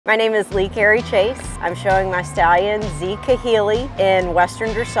My name is Cary Chase. I'm showing my stallion Z Kahili in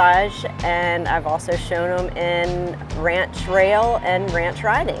Western Dressage, and I've also shown him in ranch rail and ranch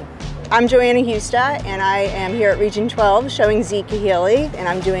riding. I'm Johanna Husta, and I am here at Region 12 showing Z Kahili, and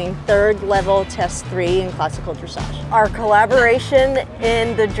I'm doing 3rd level test 3 in classical dressage. Our collaboration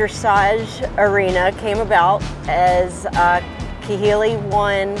in the dressage arena came about as Kahili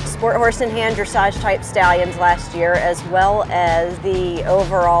won Sport Horse in Hand dressage type stallions last year, as well as the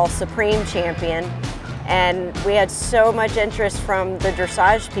overall Supreme Champion. And we had so much interest from the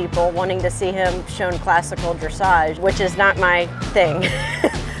dressage people wanting to see him shown classical dressage, which is not my thing.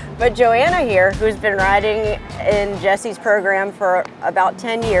 But Johanna here, who's been riding in Jesse's program for about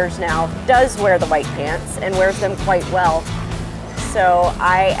 10 years now, does wear the white pants and wears them quite well. So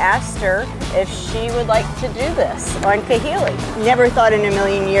I asked her if she would like to do this on Kahili. Never thought in a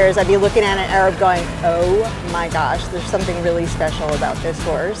million years I'd be looking at an Arab going, oh my gosh, there's something really special about this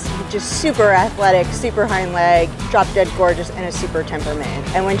horse. Just super athletic, super hind leg, drop dead gorgeous, and a super temperament.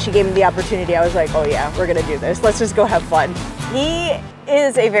 And when she gave me the opportunity, I was like, oh yeah, we're gonna do this. Let's just go have fun. He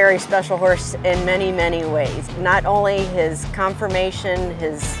is a very special horse in many, many ways. Not only his conformation,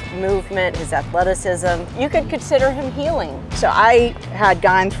 his movement, his athleticism, you could consider him healing. So I had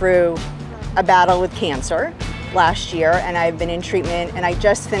gone through a battle with cancer last year, and I've been in treatment, and I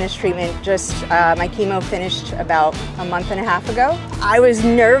just finished treatment. My chemo finished about a month and a half ago. I was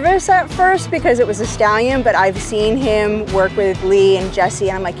nervous at first because it was a stallion, but I've seen him work with Lee and Jesse,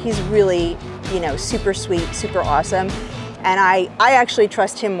 and I'm like, he's really, you know, super sweet, super awesome. And I actually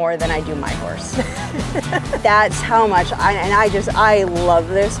trust him more than I do my horse. That's how much I love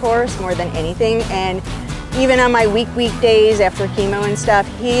this horse more than anything. And even on my week days after chemo and stuff,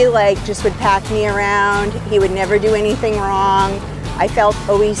 he just would pack me around. He would never do anything wrong. I felt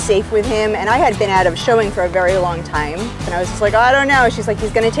always safe with him, and I had been out of showing for a very long time. And I was just like, oh, I don't know. She's like,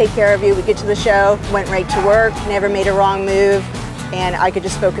 he's gonna take care of you. We get to the show, went right to work, never made a wrong move, and I could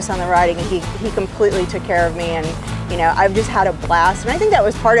just focus on the riding, and he completely took care of me. And you know, I've just had a blast, and I think that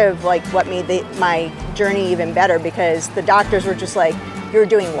was part of what made my journey even better, because the doctors were just like, you're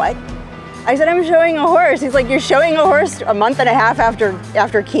doing what? I said, I'm showing a horse. He's like, you're showing a horse a month and a half after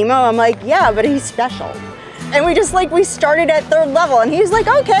chemo? I'm like, yeah, but he's special. And we started at 3rd level, and he's like,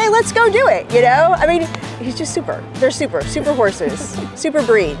 okay, let's go do it, you know? I mean, he's just super. They're super horses, super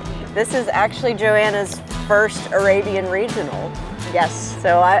breed. This is actually Johanna's first Arabian regional. Yes.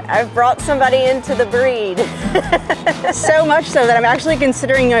 So I've brought somebody into the breed. So much so that I'm actually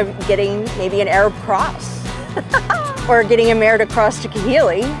considering getting maybe an Arab cross or getting a mare to cross to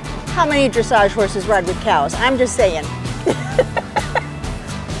Kahili. How many dressage horses ride with cows? I'm just saying.